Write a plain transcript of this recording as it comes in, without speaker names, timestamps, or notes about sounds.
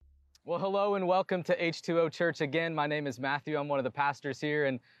Well, hello and welcome to H2O Church again. My name is Matthew. I'm one of the pastors here,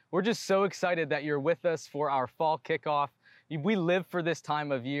 and we're just so excited that you're with us for our fall kickoff. We live for this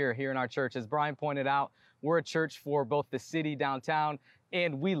time of year here in our church. As Brian pointed out, we're a church for both the city downtown,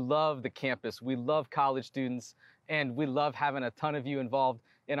 and we love the campus. We love college students, and we love having a ton of you involved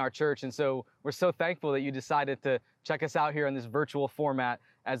in our church. And so we're so thankful that you decided to check us out here in this virtual format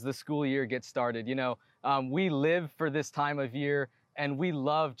as the school year gets started. We live for this time of year, and we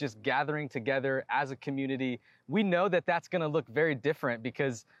love just gathering together as a community. We know that that's going to look very different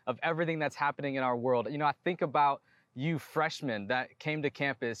because of everything that's happening in our world. I think about you freshmen that came to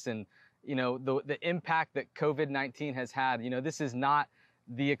campus and, the impact that COVID-19 has had. This is not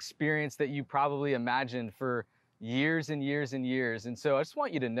the experience that you probably imagined for years and years and years. And so I just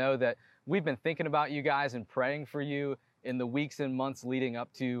want you to know that we've been thinking about you guys and praying for you in the weeks and months leading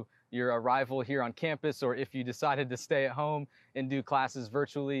up to your arrival here on campus, or if you decided to stay at home and do classes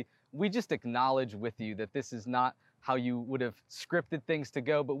virtually. We just acknowledge with you that this is not how you would have scripted things to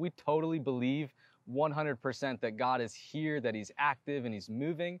go, but we totally believe 100% that God is here, that He's active and He's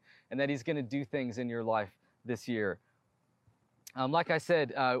moving, and that He's going to do things in your life this year. Like I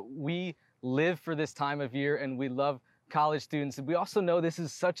said, we live for this time of year, and we love college students. And we also know this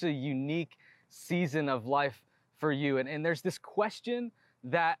is such a unique season of life for you. And there's this question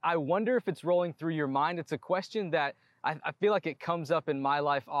that I wonder if it's rolling through your mind. It's a question that I feel like it comes up in my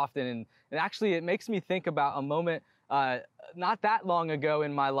life often. And actually, it makes me think about a moment not that long ago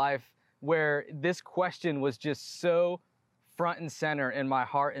in my life where this question was just so front and center in my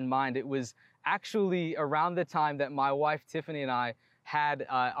heart and mind. It was actually around the time that my wife, Tiffany, and I had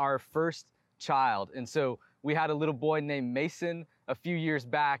our first child. And so we had a little boy named Mason a few years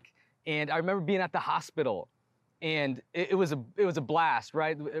back. And I remember being at the hospital. And it was a blast,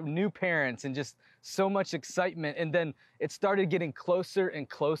 right? New parents and just so much excitement. And then it started getting closer and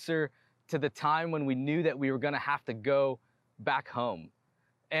closer to the time when we knew that we were going to have to go back home.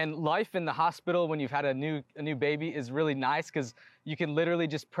 And life in the hospital when you've had a new baby is really nice because you can literally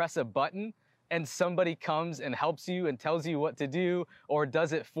just press a button and somebody comes and helps you and tells you what to do or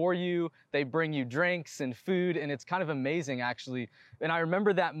does it for you. They bring you drinks and food, and it's kind of amazing, actually. And I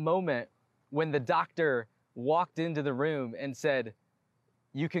remember that moment when the doctor walked into the room and said,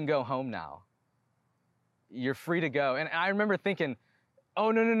 "You can go home now. You're free to go." And I remember thinking,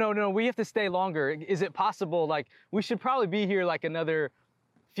 oh, no, we have to stay longer. Is it possible? Like, we should probably be here like another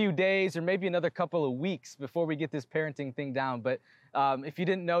few days or maybe another couple of weeks before we get this parenting thing down. But if you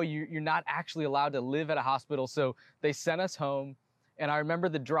didn't know, you're not actually allowed to live at a hospital. So they sent us home. And I remember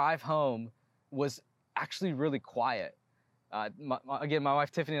the drive home was actually really quiet. My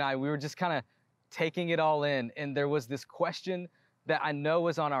wife Tiffany and I, we were just kind of taking it all in. And there was this question that I know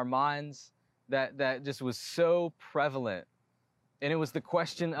was on our minds that just was so prevalent. And it was the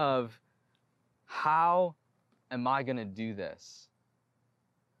question of, how am I going to do this?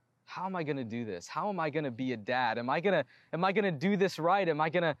 How am I going to do this? How am I going to be a dad? Am I going to do this right? Am I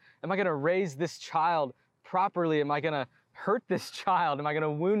going to raise this child properly? Am I going to hurt this child? Am I going to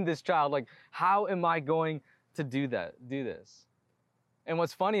wound this child? Like, how am I going to do this? And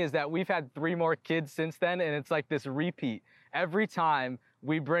what's funny is that we've had 3 more kids since then, and it's like this repeat. Every time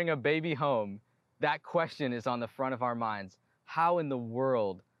we bring a baby home, that question is on the front of our minds. How in the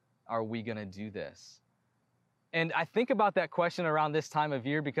world are we going to do this? And I think about that question around this time of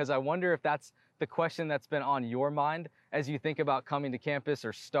year because I wonder if that's the question that's been on your mind as you think about coming to campus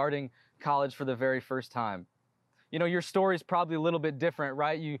or starting college for the very first time. Your story is probably a little bit different,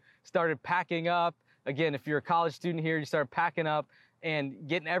 right? You started packing up. Again, if you're a college student here, you started packing up and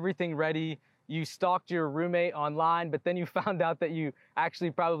getting everything ready. You stalked your roommate online, but then you found out that you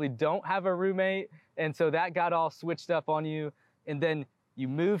actually probably don't have a roommate. And so that got all switched up on you. And then you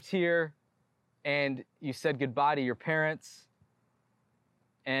moved here and you said goodbye to your parents.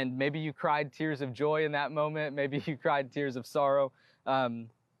 And maybe you cried tears of joy in that moment. Maybe you cried tears of sorrow. I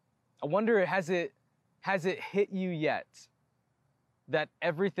wonder, has it hit you yet that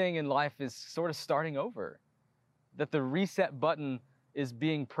everything in life is sort of starting over? That the reset button is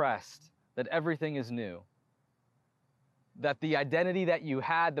being pressed, that everything is new. That the identity that you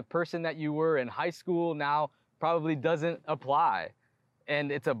had, the person that you were in high school now probably doesn't apply.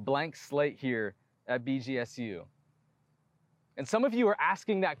 And it's a blank slate here at BGSU. And some of you are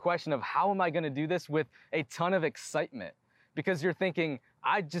asking that question of how am I going to do this with a ton of excitement? Because you're thinking,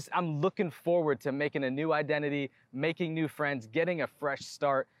 I'm looking forward to making a new identity, making new friends, getting a fresh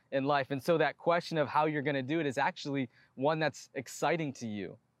start in life. And so that question of how you're going to do it is actually one that's exciting to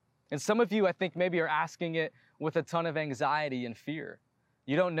you. And some of you, I think, maybe are asking it with a ton of anxiety and fear.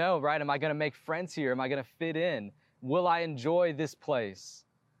 You don't know, right? Am I going to make friends here? Am I going to fit in? Will I enjoy this place?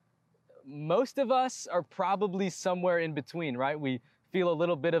 most of us are probably somewhere in between, right? We feel a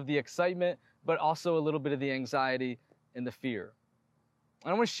little bit of the excitement, but also a little bit of the anxiety and the fear.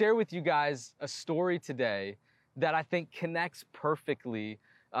 And I want to share with you guys a story today that I think connects perfectly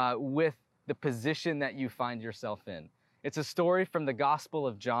with the position that you find yourself in. It's a story from the Gospel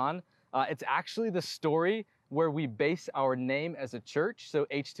of John. It's actually the story where we base our name as a church. So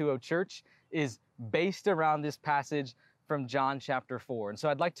H2O Church is based around this passage from John chapter 4. And so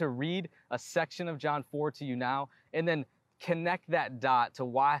I'd like to read a section of John 4 to you now, and then connect that dot to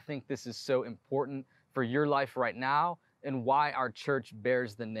why I think this is so important for your life right now and why our church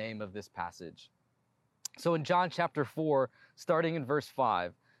bears the name of this passage. So in John chapter 4, starting in verse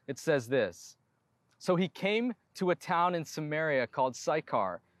 5, it says this: "So he came to a town in Samaria called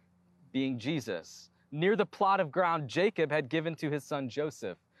Sychar," being Jesus, "near the plot of ground Jacob had given to his son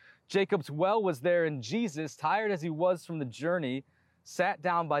Joseph. Jacob's well was there, and Jesus, tired as he was from the journey, sat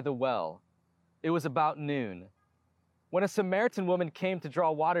down by the well. It was about noon. When a Samaritan woman came to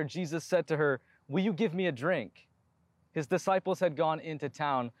draw water, Jesus said to her, 'Will you give me a drink?' His disciples had gone into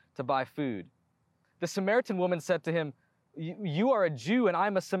town to buy food. The Samaritan woman said to him, 'You are a Jew and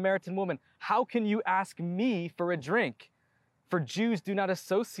I'm a Samaritan woman. How can you ask me for a drink?' For Jews do not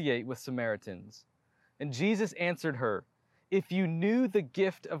associate with Samaritans." And Jesus answered her, "If you knew the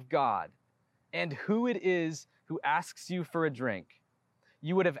gift of God and who it is who asks you for a drink,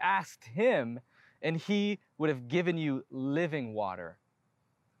 you would have asked him and he would have given you living water."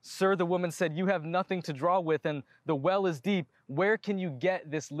 "Sir," the woman said, "you have nothing to draw with and the well is deep. Where can you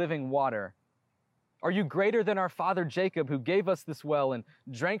get this living water? Are you greater than our father Jacob, who gave us this well and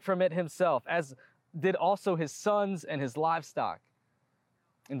drank from it himself, as did also his sons and his livestock?"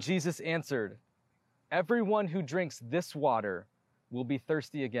 And Jesus answered, "Everyone who drinks this water will be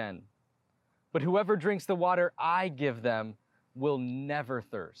thirsty again. But whoever drinks the water I give them will never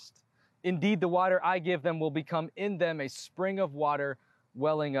thirst. Indeed, the water I give them will become in them a spring of water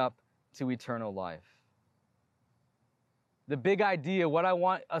welling up to eternal life." The big idea, what I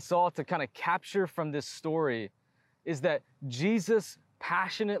want us all to kind of capture from this story, is that Jesus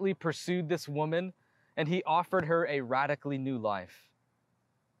passionately pursued this woman and he offered her a radically new life.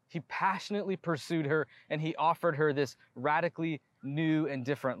 He passionately pursued her and he offered her this radically new and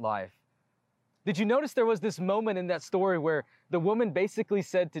different life. Did you notice there was this moment in that story where the woman basically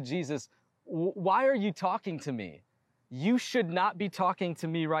said to Jesus, "Why are you talking to me? You should not be talking to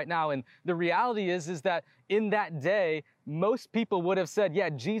me right now." And the reality is that in that day, most people would have said, "Yeah,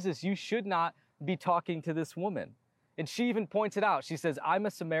 Jesus, you should not be talking to this woman." And she even points it out. She says, "I'm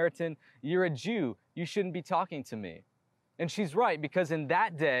a Samaritan, you're a Jew, you shouldn't be talking to me." And she's right, because in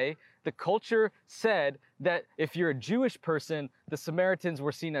that day, the culture said that if you're a Jewish person, the Samaritans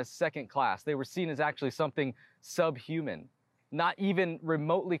were seen as second class. They were seen as actually something subhuman, not even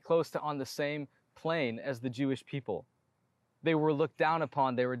remotely close to on the same plane as the Jewish people. They were looked down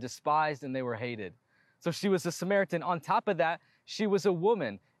upon, they were despised, and they were hated. So she was a Samaritan. On top of that, she was a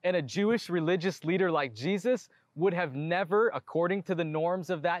woman, and a Jewish religious leader like Jesus would have never, according to the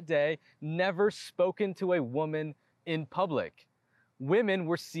norms of that day, never spoken to a woman in public. Women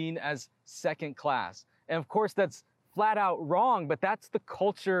were seen as second class. And of course, that's flat out wrong, but that's the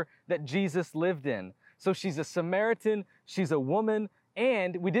culture that Jesus lived in. So she's a Samaritan, she's a woman,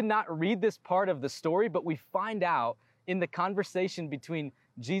 and we did not read this part of the story, but we find out in the conversation between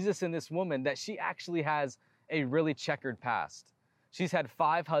Jesus and this woman that she actually has a really checkered past. She's had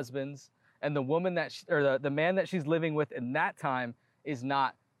 5 husbands, and the woman the man that she's living with in that time is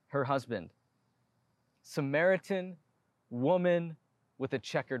not her husband. Samaritan woman with a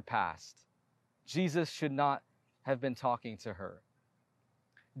checkered past. Jesus should not have been talking to her.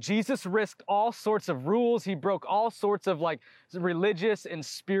 Jesus risked all sorts of rules. He broke all sorts of religious and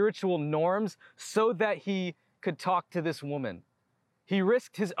spiritual norms so that he could talk to this woman. He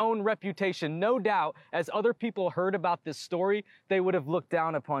risked his own reputation. No doubt, as other people heard about this story, they would have looked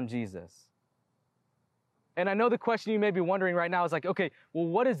down upon Jesus. And I know the question you may be wondering right now is okay, well,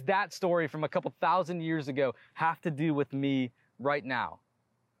 what does that story from a couple thousand years ago have to do with me right now?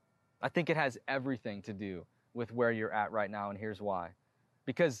 I think it has everything to do with where you're at right now, and here's why.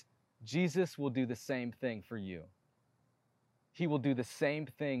 Because Jesus will do the same thing for you. He will do the same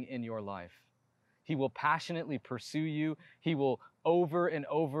thing in your life. He will passionately pursue you. He will over and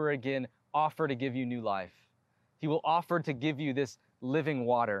over again offer to give you new life. He will offer to give you this living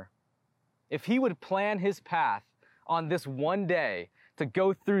water. If he would plan his path on this one day to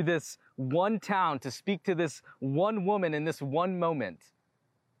go through this one town to speak to this one woman in this one moment,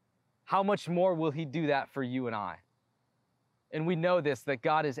 how much more will he do that for you and I? And we know this, that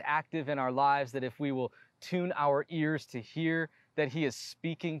God is active in our lives, that if we will tune our ears to hear that he is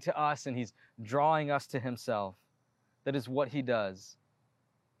speaking to us and he's drawing us to himself. That is what he does.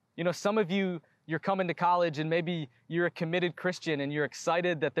 You know, some of you, you're coming to college and maybe you're a committed Christian and you're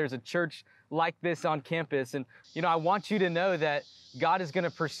excited that there's a church like this on campus. And, you know, I want you to know that God is going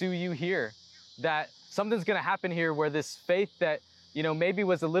to pursue you here, that something's going to happen here where this faith that, you know, maybe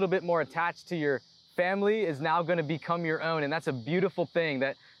was a little bit more attached to your family is now going to become your own. And that's a beautiful thing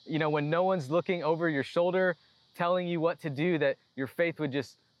that, you know, when no one's looking over your shoulder, telling you what to do, that your faith would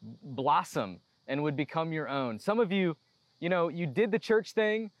just blossom and would become your own. Some of you, you know, you did the church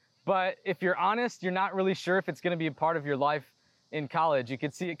thing, but if you're honest, you're not really sure if it's going to be a part of your life in college. You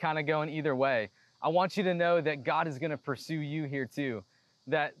could see it kind of going either way. I want you to know that God is going to pursue you here too.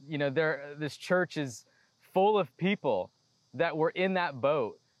 That, you know, this church is full of people that were in that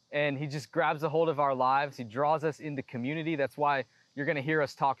boat, and he just grabs a hold of our lives. He draws us into community. That's why you're going to hear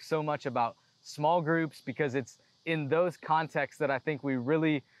us talk so much about small groups, because it's in those contexts that I think we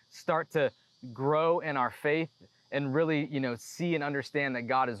really start to grow in our faith and really, you know, see and understand that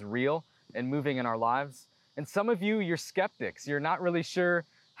God is real and moving in our lives. And some of you, you're skeptics. You're not really sure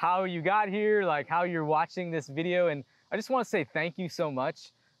how you got here, like how you're watching this video. And I just want to say thank you so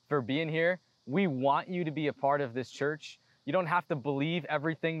much for being here. We want you to be a part of this church. You don't have to believe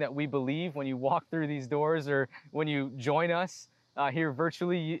everything that we believe when you walk through these doors or when you join us here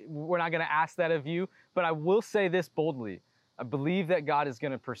virtually. We're not going to ask that of you, but I will say this boldly. I believe that God is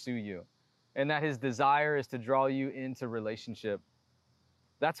going to pursue you and that his desire is to draw you into relationship.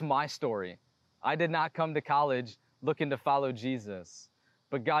 That's my story. I did not come to college looking to follow Jesus,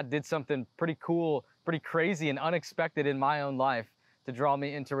 but God did something pretty cool, pretty crazy and unexpected in my own life to draw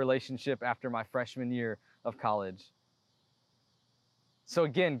me into relationship after my freshman year of college. So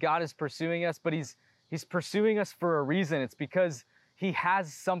again, God is pursuing us, but he's pursuing us for a reason. It's because he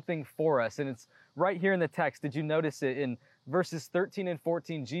has something for us. And it's right here in the text. Did you notice it? In verses 13 and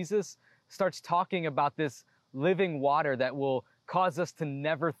 14, Jesus starts talking about this living water that will cause us to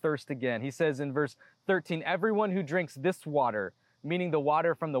never thirst again. He says in verse 13, everyone who drinks this water, meaning the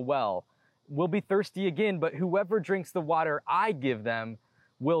water from the well, will be thirsty again, but whoever drinks the water I give them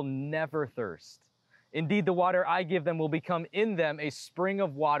will never thirst. Indeed, the water I give them will become in them a spring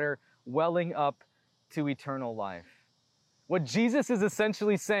of water welling up to eternal life. What Jesus is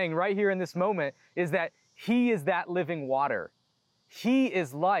essentially saying right here in this moment is that he is that living water. He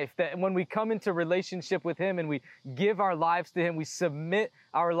is life, that when we come into relationship with him and we give our lives to him, we submit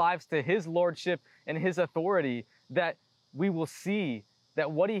our lives to his lordship and his authority, that we will see that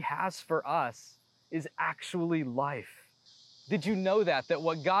what he has for us is actually life. Did you know that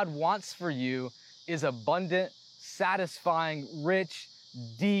what God wants for you is abundant, satisfying, rich,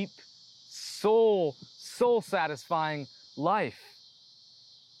 deep, soul-satisfying life?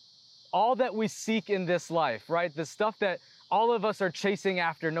 All that we seek in this life, right? The stuff that all of us are chasing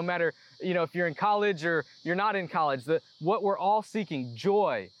after, no matter, you know, if you're in college or you're not in college, what we're all seeking: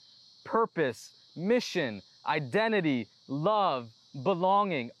 joy, purpose, mission, identity, love,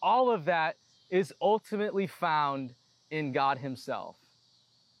 belonging, all of that is ultimately found in God himself.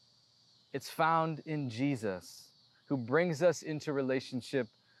 It's found in Jesus, who brings us into relationship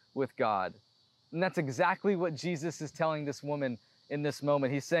with God. And that's exactly what Jesus is telling this woman in this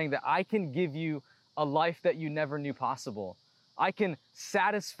moment. He's saying that I can give you a life that you never knew possible. I can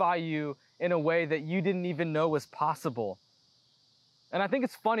satisfy you in a way that you didn't even know was possible. And I think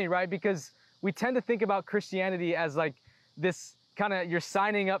it's funny, right? Because we tend to think about Christianity as like this kind of, you're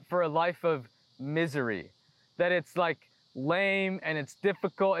signing up for a life of misery, that it's like lame and it's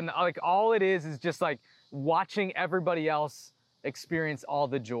difficult, and like all it is just like watching everybody else experience all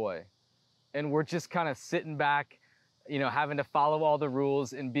the joy. And we're just kind of sitting back, you know, having to follow all the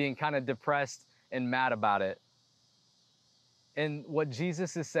rules and being kind of depressed and mad about it. And what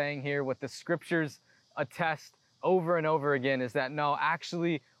Jesus is saying here, what the scriptures attest over and over again, is that no,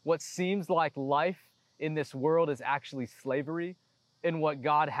 actually what seems like life in this world is actually slavery, and what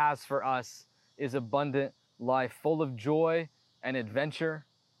God has for us is abundant life, full of joy and adventure.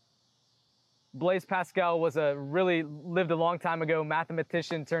 Blaise Pascal lived a long time ago,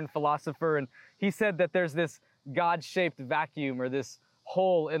 mathematician turned philosopher, and he said that there's this God-shaped vacuum, or this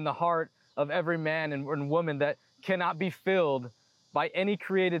hole in the heart of every man and woman that cannot be filled by any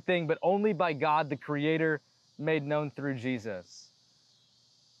created thing, but only by God, the Creator, made known through Jesus.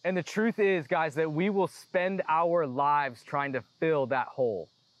 And the truth is, guys, that we will spend our lives trying to fill that hole.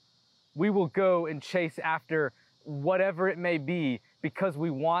 We will go and chase after whatever it may be because we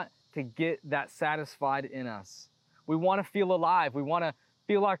want to get that satisfied in us. We want to feel alive. We want to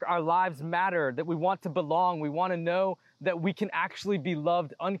feel like our lives matter, that we want to belong. We want to know that we can actually be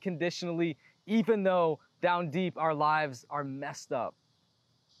loved unconditionally, even though down deep, our lives are messed up.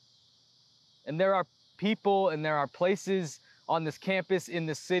 And there are people and there are places on this campus, in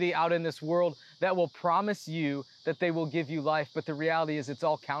this city, out in this world that will promise you that they will give you life, but the reality is it's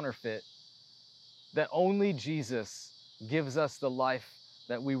all counterfeit. That only Jesus gives us the life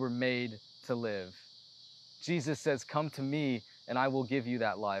that we were made to live. Jesus says, "Come to me and I will give you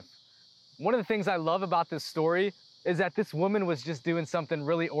that life." One of the things I love about this story is that this woman was just doing something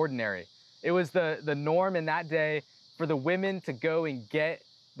really ordinary. It was the norm in that day for the women to go and get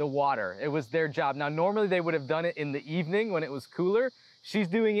the water. It was their job. Now, normally they would have done it in the evening when it was cooler. She's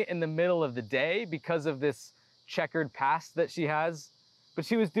doing it in the middle of the day because of this checkered past that she has. But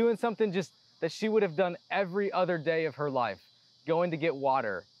she was doing something just that she would have done every other day of her life, going to get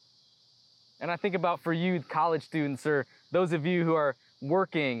water. And I think about for you college students, or those of you who are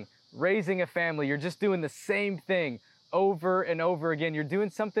working, raising a family, you're just doing the same thing over and over again. You're doing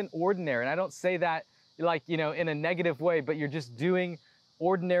something ordinary. And I don't say that like, in a negative way, but you're just doing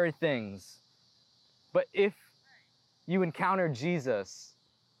ordinary things. But if you encounter Jesus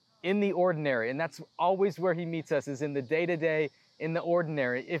in the ordinary, and that's always where he meets us, is in the day-to-day, in the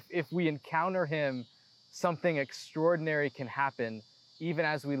ordinary. If we encounter him, something extraordinary can happen, even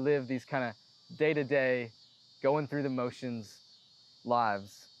as we live these kind of day-to-day, going through the motions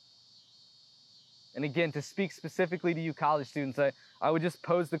lives. And again, to speak specifically to you college students, I would just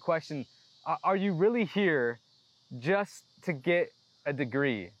pose the question, are you really here just to get a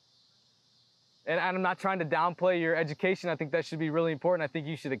degree? And I'm not trying to downplay your education. I think that should be really important. I think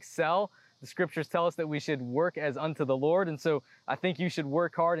you should excel. The scriptures tell us that we should work as unto the Lord. And so I think you should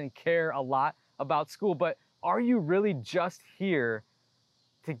work hard and care a lot about school. But are you really just here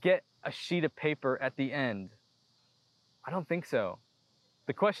to get a sheet of paper at the end? I don't think so.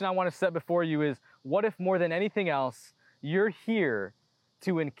 The question I want to set before you is, what if more than anything else, you're here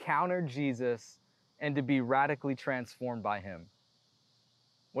to encounter Jesus and to be radically transformed by him?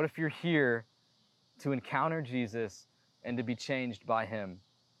 What if you're here to encounter Jesus and to be changed by him?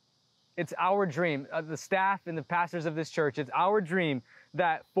 It's our dream, the staff and the pastors of this church, it's our dream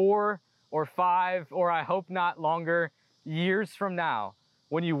that 4 or 5, or I hope not longer, years from now,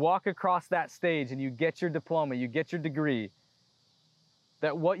 when you walk across that stage and you get your diploma, you get your degree,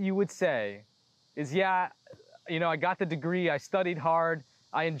 that what you would say is, yeah, I got the degree, I studied hard,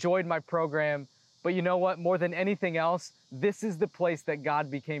 I enjoyed my program, but you know what? More than anything else, this is the place that God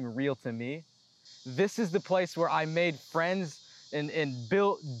became real to me. This is the place where I made friends and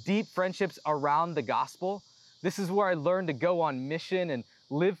built deep friendships around the gospel. This is where I learned to go on mission and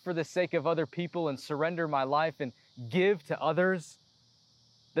live for the sake of other people and surrender my life and give to others.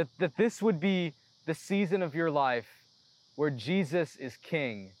 That this would be the season of your life where Jesus is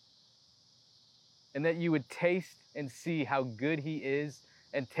King, and that you would taste and see how good he is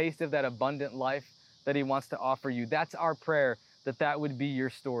and taste of that abundant life that he wants to offer you. That's our prayer, that would be your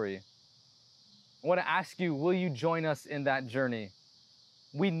story. I want to ask you, will you join us in that journey?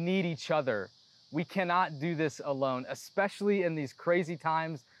 We need each other. We cannot do this alone, especially in these crazy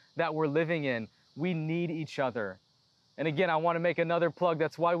times that we're living in. We need each other. And again, I want to make another plug.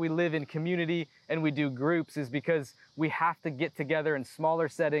 That's why we live in community and we do groups, is because we have to get together in smaller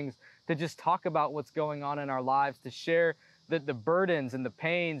settings to just talk about what's going on in our lives, to share the burdens and the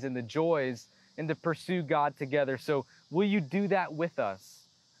pains and the joys, and to pursue God together. So will you do that with us?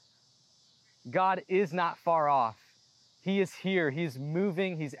 God is not far off. He is here. He's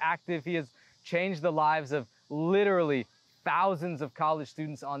moving. He's active. He has changed the lives of literally thousands of college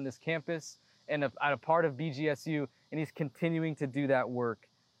students on this campus and a part of BGSU, and he's continuing to do that work.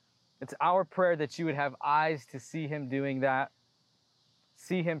 It's our prayer that you would have eyes to see him doing that,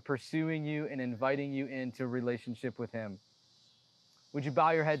 see him pursuing you and inviting you into a relationship with him. Would you bow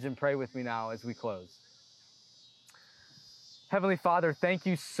your heads and pray with me now as we close? Heavenly Father, thank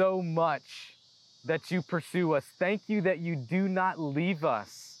you so much that you pursue us. Thank you that you do not leave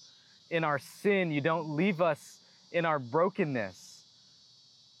us in our sin. You don't leave us in our brokenness.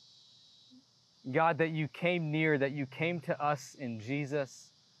 God, that you came near, that you came to us in Jesus.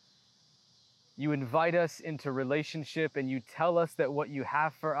 You invite us into relationship, and you tell us that what you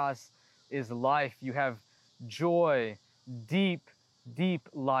have for us is life. You have joy, deep, deep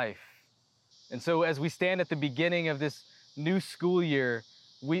life. And so as we stand at the beginning of this new school year,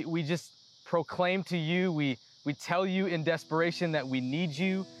 we just proclaim to you, we tell you in desperation that we need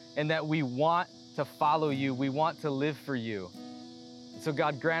you and that we want to follow you. We want to live for you. So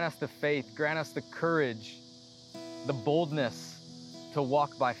God, grant us the faith, grant us the courage, the boldness to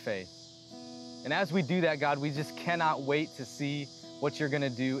walk by faith. And as we do that, God, we just cannot wait to see what you're going to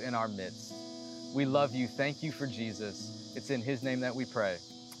do in our midst. We love you. Thank you for Jesus. It's in his name that we pray.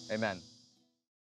 Amen.